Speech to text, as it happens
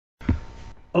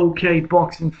Okay,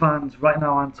 boxing fans, right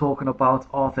now I'm talking about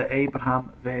Arthur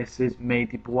Abraham versus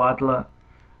Mehdi Bouadla.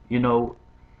 You know,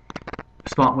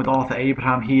 starting with Arthur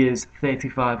Abraham, he is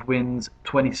 35 wins,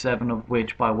 27 of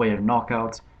which by way of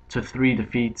knockout, to 3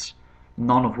 defeats,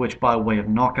 none of which by way of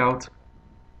knockout,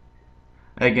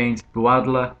 against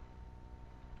Bouadla,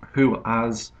 who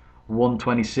has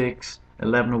 126,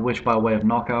 11 of which by way of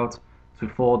knockout, to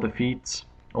 4 defeats,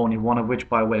 only one of which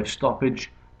by way of stoppage,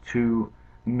 to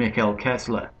Mikhail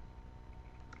Kessler.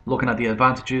 Looking at the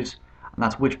advantages, and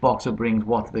that's which boxer brings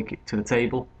what to the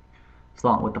table,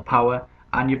 starting with the power.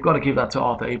 And you've got to give that to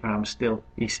Arthur Abraham still.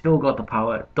 He's still got the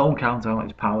power. Don't count out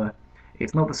his power.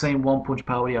 It's not the same one-punch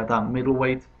power he had at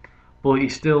middleweight, but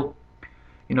he's still,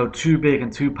 too big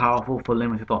and too powerful for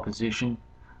limited opposition.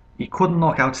 He couldn't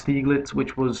knock out Stieglitz,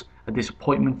 which was a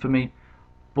disappointment for me,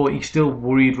 but he still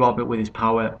worried Robert with his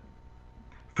power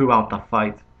throughout that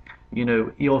fight.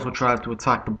 He also tries to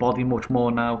attack the body much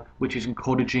more now, which is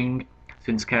encouraging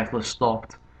since Kessler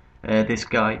stopped this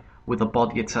guy with a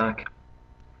body attack.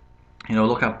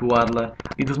 Look at Bouadla.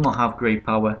 He does not have great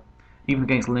power. Even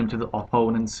against limited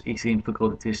opponents, he seems to go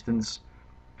the distance.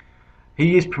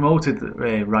 He is promoted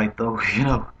right though.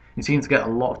 He seems to get a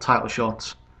lot of title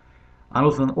shots. And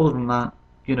other than that,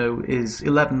 his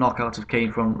 11 knockouts have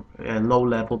came from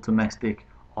low-level domestic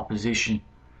opposition.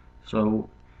 So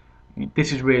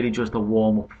this is really just a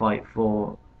warm-up fight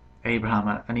for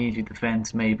Abraham, an easy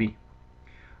defense maybe.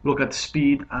 Look at the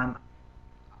speed, and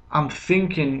I'm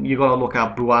thinking you got to look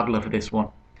at Bouadla for this one.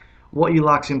 What he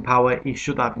lacks in power, he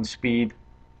should have in speed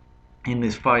in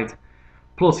this fight.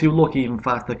 Plus, he'll look even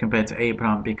faster compared to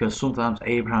Abraham, because sometimes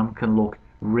Abraham can look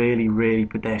really, really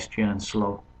pedestrian and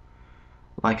slow.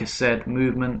 Like I said,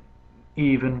 movement,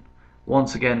 even.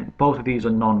 Once again, both of these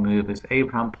are non-movers.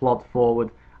 Abraham plods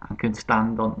forward and can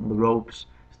stand on the ropes,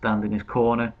 stand in his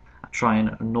corner, and try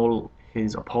and null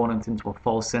his opponent into a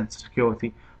false sense of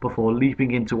security before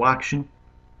leaping into action.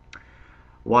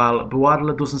 While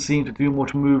Bouadla doesn't seem to do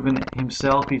much moving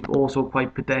himself, he's also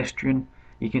quite pedestrian.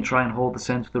 He can try and hold the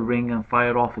centre of the ring and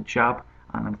fire off a jab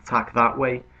and attack that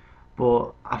way.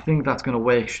 But I think that's going to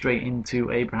work straight into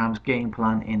Abraham's game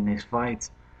plan in this fight.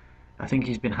 I think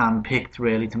he's been hand-picked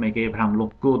really to make Abraham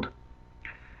look good.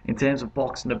 In terms of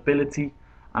boxing ability,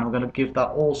 and I'm going to give that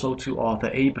also to Arthur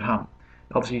Abraham.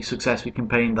 Obviously, he successfully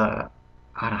campaigned at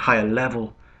a higher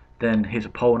level than his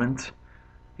opponent.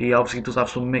 He obviously does have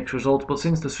some mixed results, but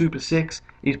since the Super 6,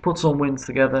 he's put some wins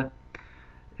together.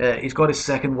 He's got his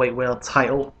second weight world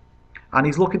title, and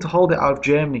he's looking to hold it out of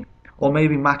Germany, or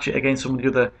maybe match it against some of the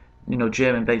other,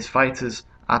 German-based fighters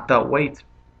at that weight,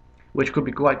 which could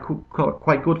be quite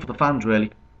good for the fans,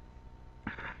 really.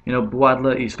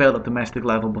 Bouadla, he's failed at domestic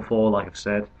level before, like I've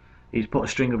said. He's put a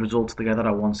string of results together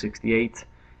at 168.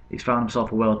 He's found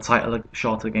himself a world title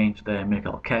shot against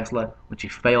Mikhail Kessler, which he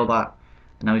failed at.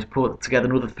 And now he's put together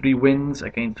another 3 wins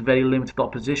against very limited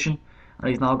opposition, and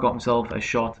he's now got himself a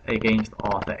shot against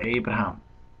Arthur Abraham.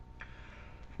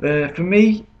 For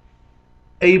me,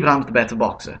 Abraham's the better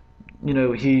boxer.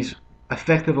 He's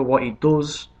effective at what he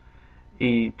does.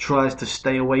 He tries to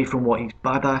stay away from what he's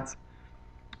bad at.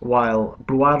 While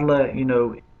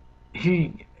Bouadla,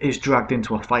 he is dragged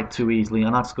into a fight too easily,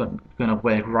 and that's going to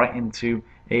work right into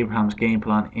Abraham's game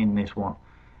plan in this one.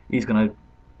 He's going to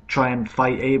try and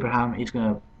fight Abraham. He's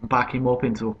going to back him up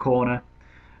into a corner.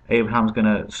 Abraham's going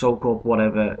to soak up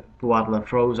whatever Bouadla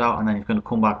throws out, and then he's going to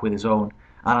come back with his own.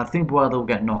 And I think Bouadla will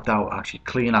get knocked out, actually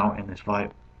clean out in this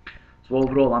fight. So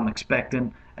overall, I'm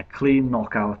expecting a clean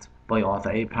knockout by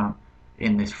Arthur Abraham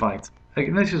in this fight.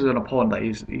 This is an opponent that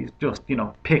he's just,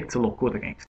 picked to look good against.